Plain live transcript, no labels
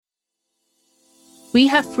We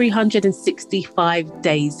have 365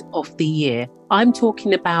 days of the year. I'm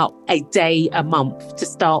talking about a day a month to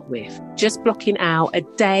start with. Just blocking out a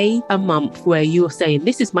day a month where you're saying,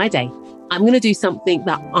 this is my day. I'm going to do something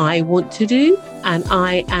that I want to do, and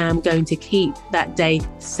I am going to keep that day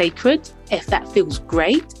sacred. If that feels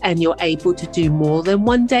great and you're able to do more than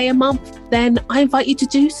one day a month, then I invite you to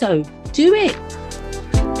do so. Do it.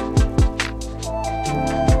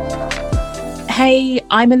 Hey,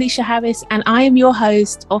 I'm Alicia Harris and I am your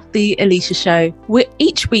host of The Alicia Show.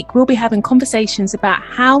 Each week we'll be having conversations about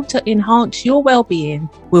how to enhance your well-being.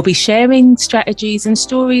 We'll be sharing strategies and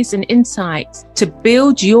stories and insights to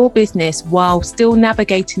build your business while still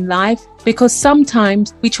navigating life, because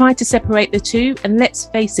sometimes we try to separate the two, and let's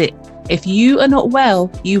face it, if you are not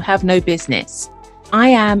well, you have no business. I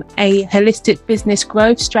am a holistic business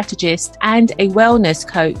growth strategist and a wellness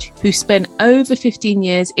coach who spent over 15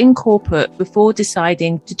 years in corporate before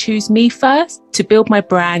deciding to choose me first to build my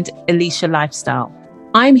brand, Alicia Lifestyle.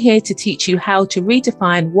 I'm here to teach you how to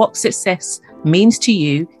redefine what success means to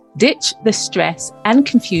you, ditch the stress and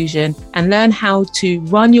confusion, and learn how to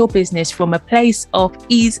run your business from a place of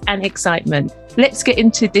ease and excitement. Let's get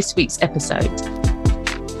into this week's episode.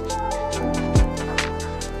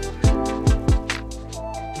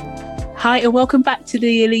 Hi, and welcome back to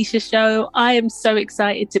the Alicia Show. I am so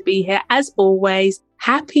excited to be here. As always,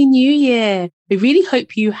 Happy New Year. I really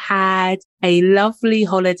hope you had a lovely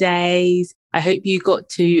holidays. I hope you got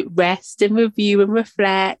to rest and review and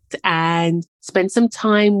reflect and spend some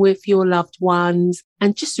time with your loved ones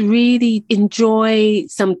and just really enjoy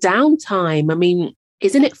some downtime. I mean,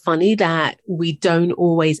 isn't it funny that we don't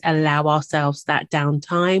always allow ourselves that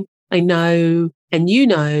downtime? I know, and you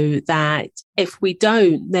know, that if we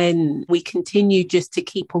don't, then we continue just to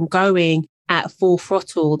keep on going at full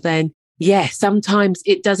throttle, then sometimes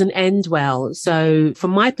it doesn't end well. So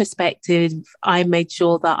from my perspective, I made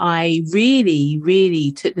sure that I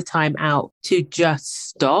really took the time out to just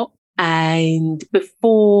stop. And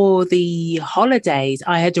before the holidays,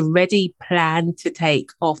 I had already planned to take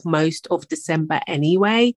off most of December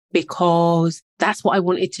anyway, because that's what I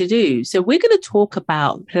wanted to do. So we're going to talk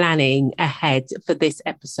about planning ahead for this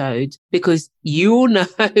episode, because you all know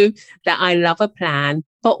that I love a plan,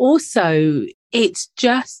 but also it's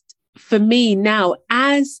just for me now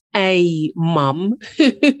as a mum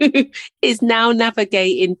who is now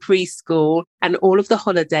navigating preschool and all of the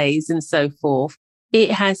holidays and so forth. It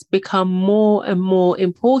has become more and more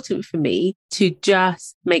important for me to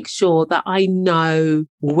just make sure that I know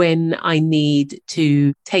when I need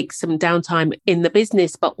to take some downtime in the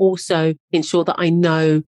business, but also ensure that I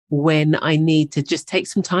know when I need to just take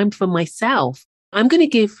some time for myself. I'm going to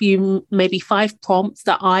give you maybe 5 prompts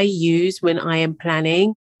that I use when I am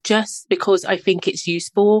planning, just because I think it's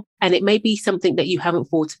useful, and it may be something that you haven't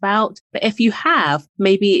thought about. But if you have,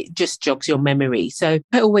 maybe it just jogs your memory. So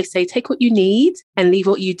I always say, take what you need and leave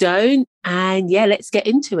what you don't. And let's get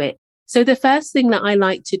into it. So the first thing that I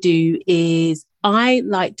like to do is I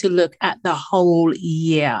like to look at the whole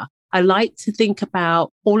year. I like to think about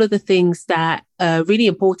all of the things that are really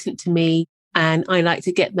important to me, and I like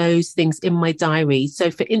to get those things in my diary. So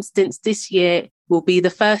for instance, this year will be the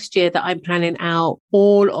first year that I'm planning out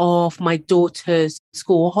all of my daughter's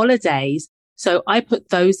school holidays. So I put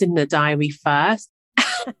those in the diary first.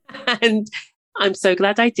 And I'm so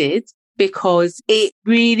glad I did, because it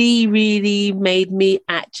really made me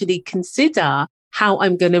actually consider how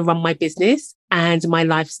I'm going to run my business and my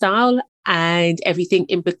lifestyle and everything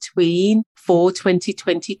in between for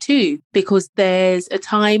 2022, because there's a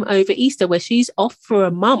time over Easter where she's off for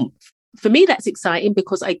a month. For me, that's exciting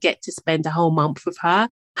because I get to spend a whole month with her.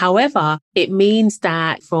 However, it means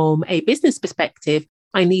that from a business perspective,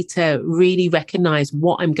 I need to really recognize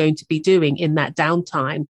what I'm going to be doing in that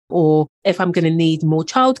downtime, or if I'm going to need more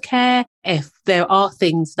childcare, if there are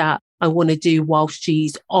things that I want to do while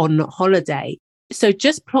she's on holiday. So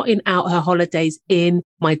just plotting out her holidays in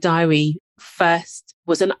my diary first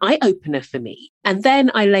was an eye-opener for me. And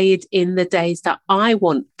then I laid in the days that I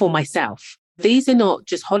want for myself. These are not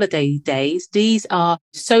just holiday days. These are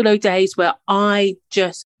solo days where I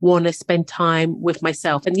just want to spend time with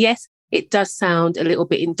myself. And yes, it does sound a little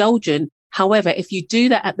bit indulgent. However, if you do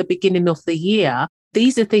that at the beginning of the year,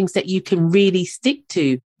 these are things that you can really stick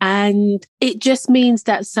to. And it just means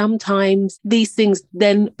that sometimes these things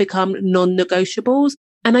then become non-negotiables.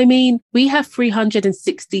 And I mean, we have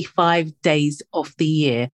 365 days of the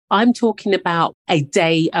year. I'm talking about a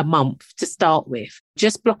day a month to start with.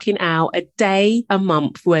 Just blocking out a day a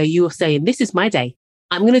month where you're saying, this is my day.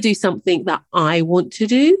 I'm going to do something that I want to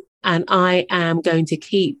do, and I am going to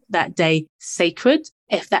keep that day sacred.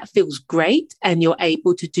 If that feels great and you're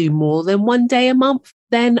able to do more than one day a month,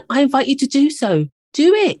 then I invite you to do so.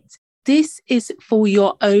 Do it. This is for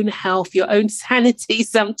your own health, your own sanity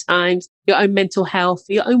sometimes, your own mental health,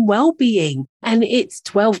 your own well-being. And it's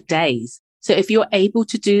 12 days. So if you're able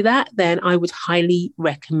to do that, then I would highly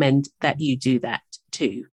recommend that you do that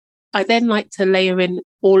too. I then like to layer in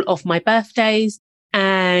all of my birthdays,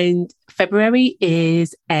 and February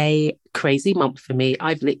is a crazy month for me.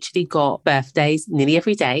 I've literally got birthdays nearly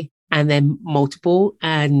every day, and then multiple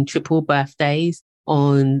and triple birthdays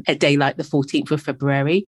on a day like the 14th of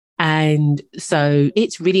February. And so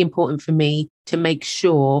it's really important for me to make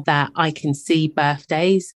sure that I can see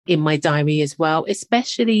birthdays in my diary as well,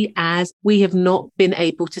 especially as we have not been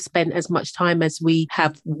able to spend as much time as we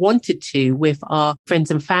have wanted to with our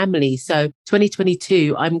friends and family. So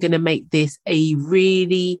 2022, I'm going to make this a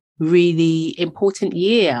really, really important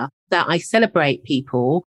year that I celebrate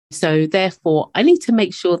people. So therefore, I need to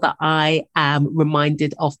make sure that I am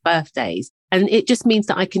reminded of birthdays. And it just means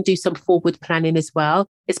that I can do some forward planning as well,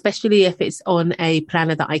 especially if it's on a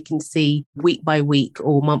planner that I can see week by week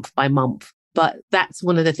or month by month. But that's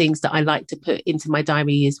one of the things that I like to put into my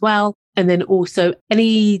diary as well. And then also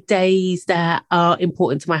any days that are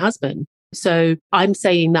important to my husband. So I'm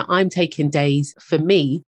saying that I'm taking days for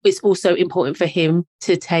me. It's also important for him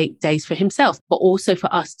to take days for himself, but also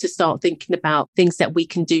for us to start thinking about things that we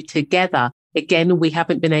can do together. Again, we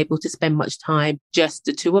haven't been able to spend much time, just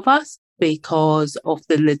the two of us, because of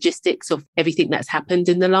the logistics of everything that's happened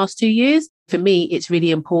in the last 2 years. For me, it's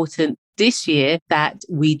really important this year that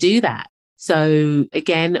we do that. So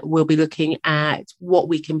again, we'll be looking at what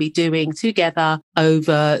we can be doing together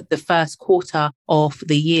over the first quarter of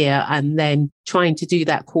the year, and then trying to do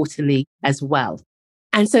that quarterly as well.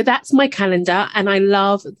 And so that's my calendar. And I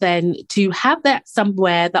love then to have that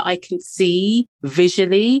somewhere that I can see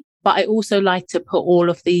visually. But I also like to put all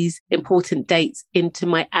of these important dates into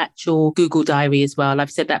my actual Google Diary as well.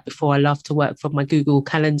 I've said that before. I love to work from my Google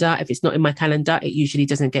Calendar. If it's not in my calendar, it usually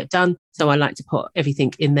doesn't get done. So I like to put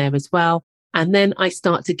everything in there as well. And then I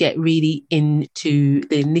start to get really into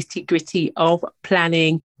the nitty gritty of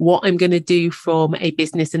planning what I'm going to do from a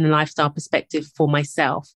business and a lifestyle perspective for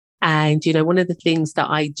myself. And, you know, one of the things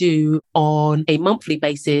that I do on a monthly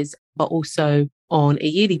basis, but also on a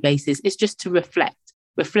yearly basis, is just to reflect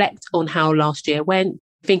on how last year went,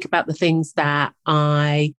 think about the things that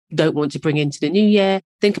I don't want to bring into the new year,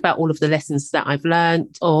 think about all of the lessons that I've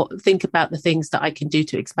learned, or think about the things that I can do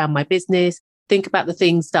to expand my business, think about the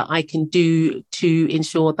things that I can do to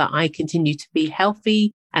ensure that I continue to be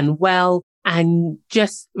healthy and well, and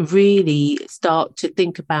just really start to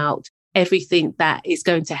think about everything that is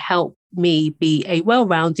going to help me be a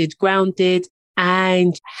well-rounded, grounded,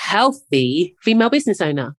 and healthy female business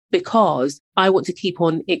owner, because I want to keep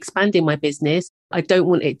on expanding my business. I don't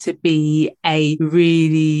want it to be a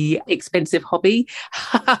really expensive hobby.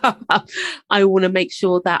 I want to make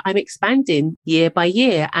sure that I'm expanding year by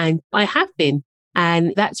year, and I have been.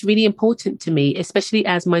 And that's really important to me, especially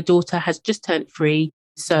as my daughter has just turned 3.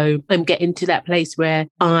 So I'm getting to that place where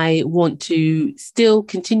I want to still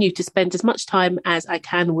continue to spend as much time as I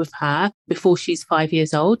can with her before she's 5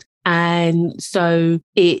 years old. And so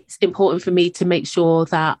it's important for me to make sure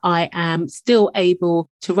that I am still able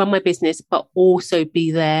to run my business, but also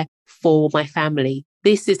be there for my family.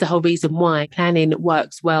 This is the whole reason why planning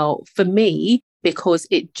works well for me, because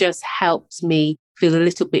it just helps me feel a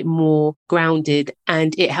little bit more grounded,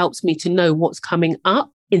 and it helps me to know what's coming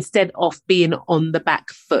up instead of being on the back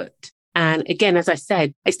foot. And again, as I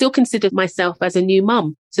said, I still consider myself as a new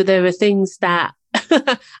mum. So there are things that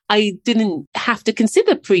I didn't have to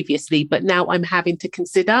consider previously, but now I'm having to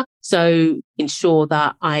consider. So ensure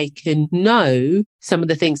that I can know some of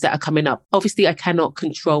the things that are coming up. Obviously, I cannot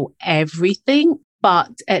control everything,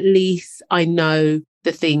 but at least I know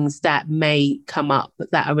the things that may come up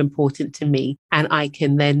that are important to me. And I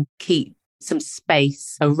can then keep some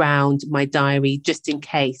space around my diary just in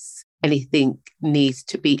case anything needs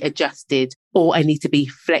to be adjusted or I need to be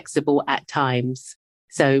flexible at times.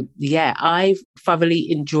 So yeah, I've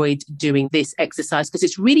thoroughly enjoyed doing this exercise because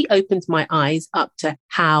it's really opened my eyes up to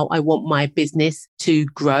how I want my business to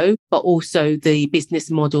grow, but also the business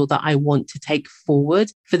model that I want to take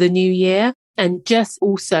forward for the new year. And just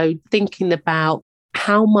also thinking about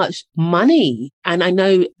how much money, and I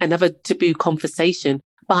know another taboo conversation,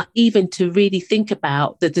 but even to really think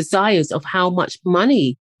about the desires of how much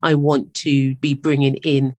money I want to be bringing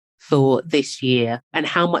in for this year and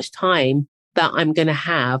how much time that I'm going to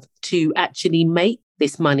have to actually make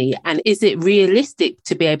this money? And is it realistic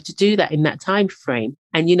to be able to do that in that time frame?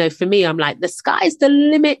 And, for me, I'm like, the sky's the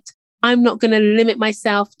limit. I'm not going to limit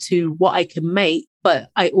myself to what I can make, but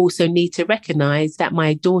I also need to recognize that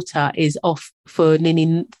my daughter is off for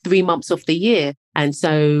nearly 3 months of the year. And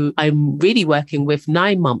so I'm really working with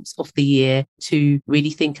 9 months of the year to really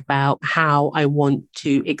think about how I want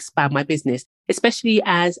to expand my business, especially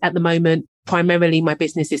as at the moment, primarily my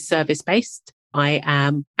business is service-based. I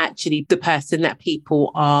am actually the person that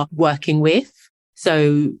people are working with.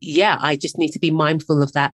 So yeah, I just need to be mindful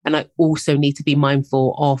of that. And I also need to be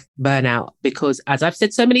mindful of burnout because as I've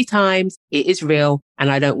said so many times, it is real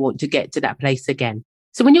and I don't want to get to that place again.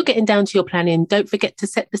 So when you're getting down to your planning, don't forget to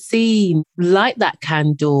set the scene, light that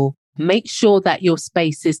candle, make sure that your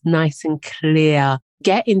space is nice and clear.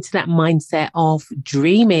 Get into that mindset of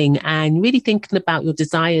dreaming and really thinking about your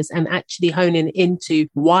desires and actually honing into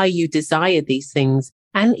why you desire these things.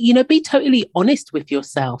 And, be totally honest with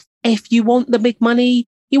yourself. If you want the big money,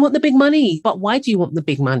 you want the big money. But why do you want the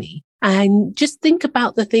big money? And just think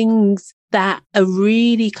about the things that are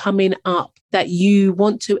really coming up that you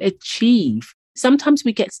want to achieve. Sometimes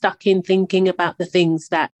we get stuck in thinking about the things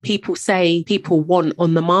that people say people want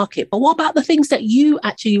on the market. But what about the things that you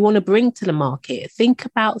actually want to bring to the market? Think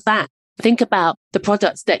about that. Think about the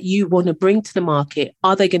products that you want to bring to the market.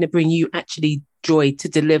 Are they going to bring you actually joy to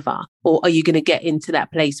deliver? Or are you going to get into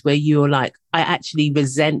that place where you're like, I actually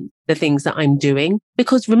resent the things that I'm doing?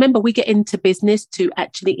 Because remember, we get into business to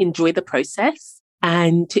actually enjoy the process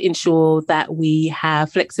and to ensure that we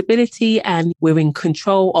have flexibility and we're in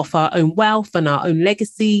control of our own wealth and our own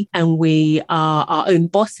legacy and we are our own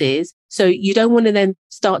bosses. So you don't want to then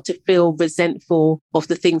start to feel resentful of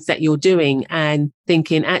the things that you're doing and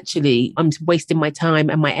thinking, actually, I'm wasting my time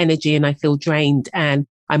and my energy and I feel drained and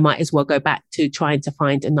I might as well go back to trying to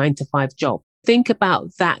find a 9-to-5 job. Think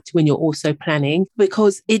about that when you're also planning,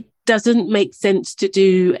 because it doesn't make sense to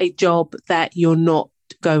do a job that you're not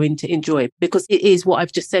going to enjoy, because it is what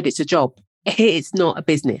I've just said. It's a job. It's not a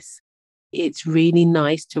business. It's really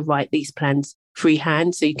nice to write these plans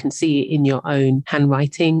freehand so you can see it in your own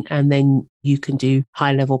handwriting, and then you can do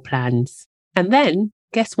high level plans. And then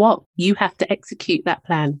guess what? You have to execute that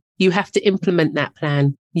plan. You have to implement that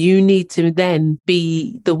plan. You need to then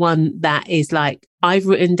be the one that is like, I've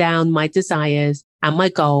written down my desires and my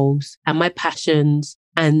goals and my passions,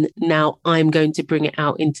 and now I'm going to bring it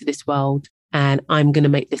out into this world and I'm going to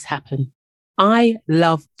make this happen. I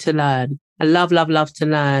love to learn. I love to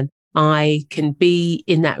learn. I can be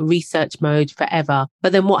in that research mode forever.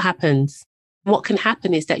 But then what happens? What can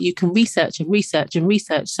happen is that you can research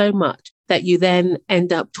so much that you then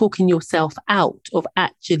end up talking yourself out of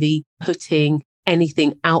actually putting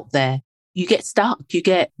anything out there. You get stuck. You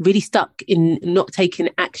get really stuck in not taking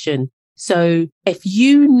action. So if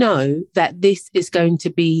you know that this is going to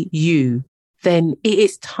be you, then it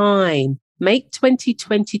is time. Make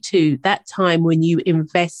 2022 that time when you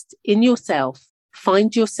invest in yourself,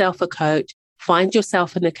 find yourself a coach, find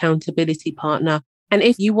yourself an accountability partner. And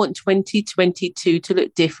if you want 2022 to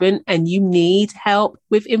look different and you need help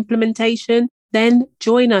with implementation, then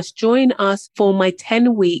join us for my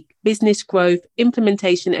 10-week Business Growth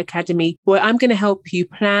Implementation Academy, where I'm going to help you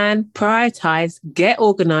plan, prioritize, get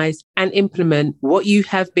organized, and implement what you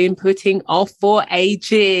have been putting off for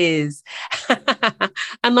ages.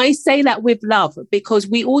 And I say that with love because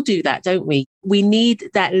we all do that, don't we? We need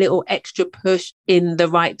that little extra push in the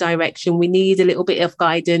right direction. We need a little bit of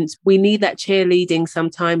guidance. We need that cheerleading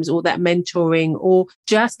sometimes, or that mentoring, or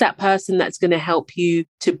just that person that's going to help you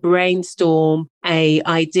to brainstorm a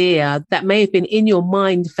idea that may have been in your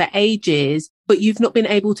mind for ages, but you've not been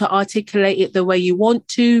able to articulate it the way you want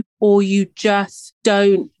to, or you just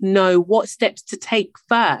don't know what steps to take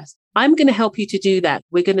first. I'm going to help you to do that.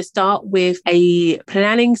 We're going to start with a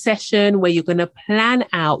planning session where you're going to plan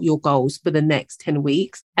out your goals for the next 10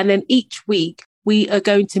 weeks. And then each week we are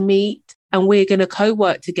going to meet and we're going to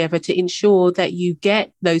co-work together to ensure that you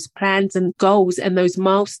get those plans and goals and those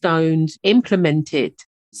milestones implemented.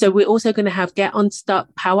 So we're also going to have Get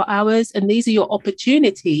Unstuck Power Hours. And these are your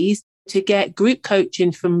opportunities to get group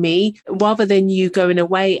coaching from me rather than you going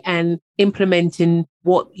away and implementing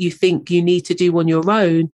what you think you need to do on your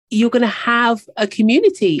own. You're going to have a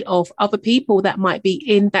community of other people that might be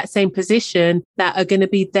in that same position that are going to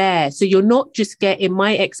be there. So you're not just getting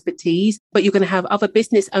my expertise, but you're going to have other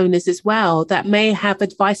business owners as well that may have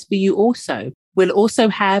advice for you also. We'll also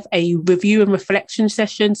have a review and reflection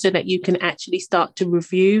session so that you can actually start to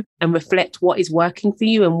review and reflect what is working for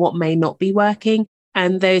you and what may not be working.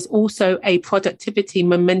 And there's also a productivity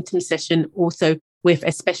momentum session also with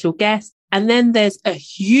a special guest. And then there's a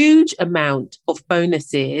huge amount of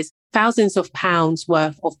bonuses thousands of pounds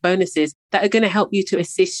worth of bonuses that are going to help you to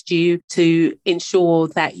assist you to ensure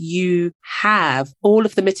that you have all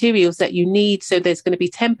of the materials that you need. So there's going to be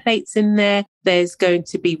templates in there. There's going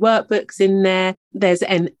to be workbooks in there. There's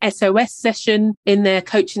an SOS session in there,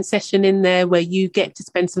 coaching session in there, where you get to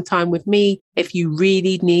spend some time with me. If you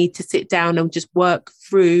really need to sit down and just work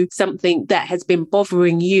through something that has been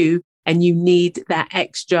bothering you, and you need that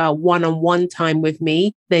extra one-on-one time with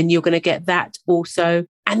me, then you're going to get that also.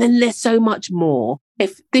 And then there's so much more.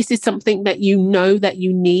 If this is something that you know that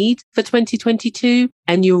you need for 2022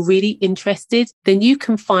 and you're really interested, then you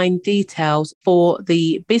can find details for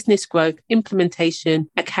the Business Growth Implementation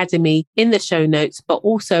Academy in the show notes, but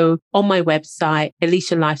also on my website,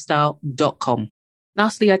 alicialifestyle.com.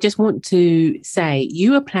 Lastly, I just want to say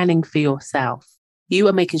you are planning for yourself. You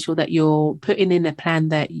are making sure that you're putting in a plan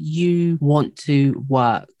that you want to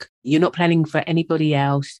work. You're not planning for anybody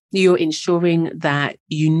else. You're ensuring that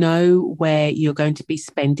you know where you're going to be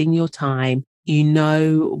spending your time. You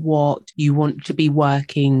know what you want to be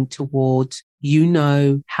working towards. You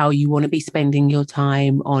know how you want to be spending your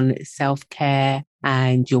time on self-care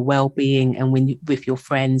and your well-being and with your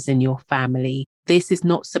friends and your family. This is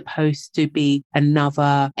not supposed to be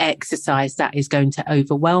another exercise that is going to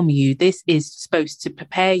overwhelm you. This is supposed to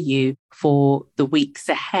prepare you for the weeks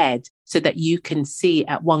ahead so that you can see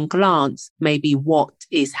at one glance maybe what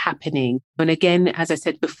is happening. And again, as I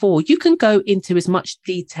said before, you can go into as much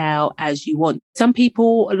detail as you want. Some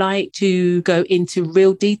people like to go into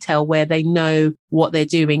real detail where they know what they're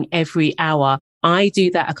doing every hour. I do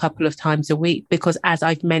that a couple of times a week because, as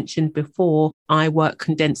I've mentioned before, I work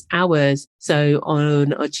condensed hours. So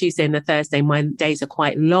on a Tuesday and a Thursday, my days are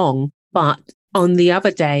quite long, but on the other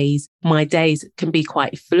days, my days can be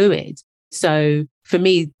quite fluid. So for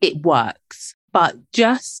me, it works. But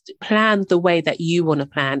just plan the way that you want to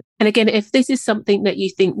plan. And again, if this is something that you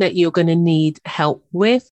think that you're going to need help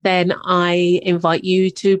with, then I invite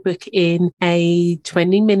you to book in a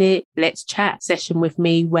 20-minute Let's Chat session with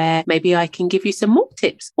me where maybe I can give you some more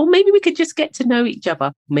tips, or maybe we could just get to know each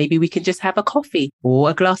other. Maybe we can just have a coffee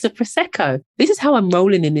or a glass of Prosecco. This is how I'm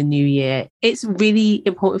rolling in the new year. It's really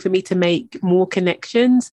important for me to make more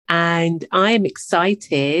connections. And I am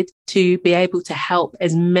excited to be able to help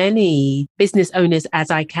as many business owners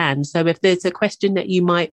as I can. So if there's a question that you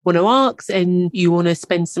might want to ask and you want to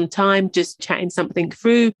spend some time just chatting something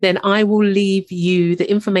through, then I will leave you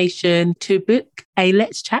the information to book a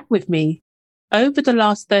Let's Chat with me. Over the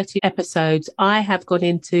last 30 episodes, I have gone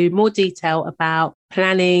into more detail about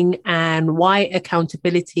planning and why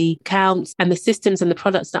accountability counts and the systems and the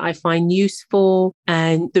products that I find useful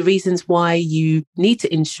and the reasons why you need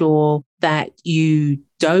to ensure that you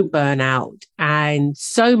don't burn out and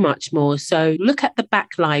so much more. So look at the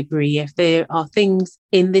back library. If there are things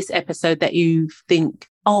in this episode that you think,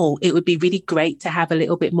 oh, it would be really great to have a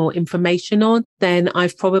little bit more information on, then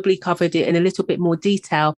I've probably covered it in a little bit more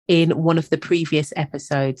detail in one of the previous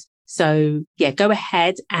episodes. So yeah, go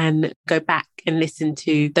ahead and go back and listen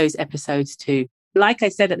to those episodes too. Like I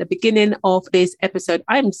said at the beginning of this episode,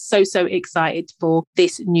 I'm so excited for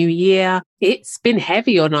this new year. It's been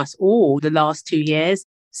heavy on us all the last 2 years.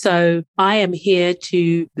 So I am here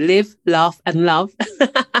to live, laugh and love.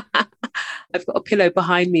 I've got a pillow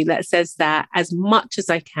behind me that says that as much as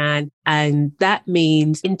I can. And that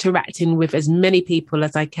means interacting with as many people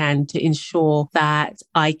as I can to ensure that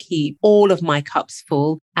I keep all of my cups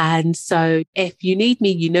full. And so if you need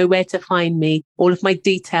me, you know where to find me. All of my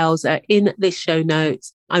details are in the show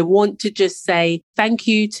notes. I want to just say thank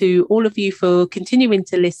you to all of you for continuing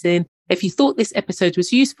to listen. If you thought this episode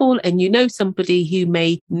was useful and you know somebody who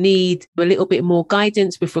may need a little bit more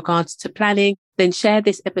guidance with regards to planning, then share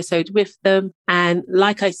this episode with them. And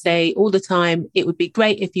like I say all the time, it would be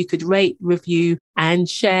great if you could rate, review and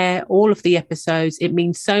share all of the episodes. It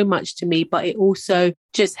means so much to me, but it also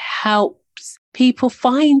just helps people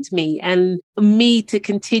find me and me to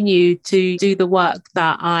continue to do the work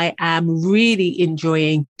that I am really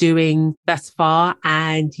enjoying doing thus far.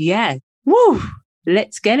 And yeah, woo!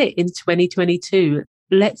 Let's get it in 2022.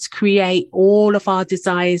 Let's create all of our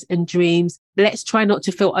desires and dreams. Let's try not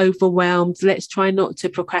to feel overwhelmed. Let's try not to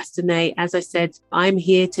procrastinate. As I said, I'm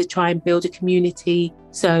here to try and build a community.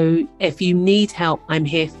 So if you need help, I'm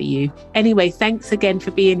here for you. Anyway, thanks again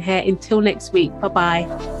for being here. Until next week. Bye-bye.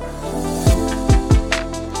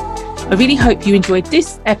 I really hope you enjoyed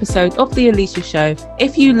this episode of The Alicia Show.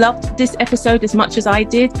 If you loved this episode as much as I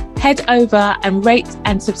did, head over and rate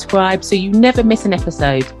and subscribe so you never miss an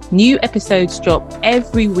episode. New episodes drop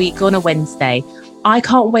every week on a Wednesday. I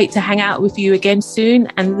can't wait to hang out with you again soon.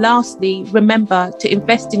 And lastly, remember to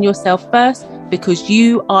invest in yourself first because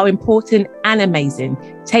you are important and amazing.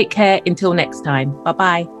 Take care until next time.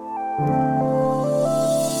 Bye-bye.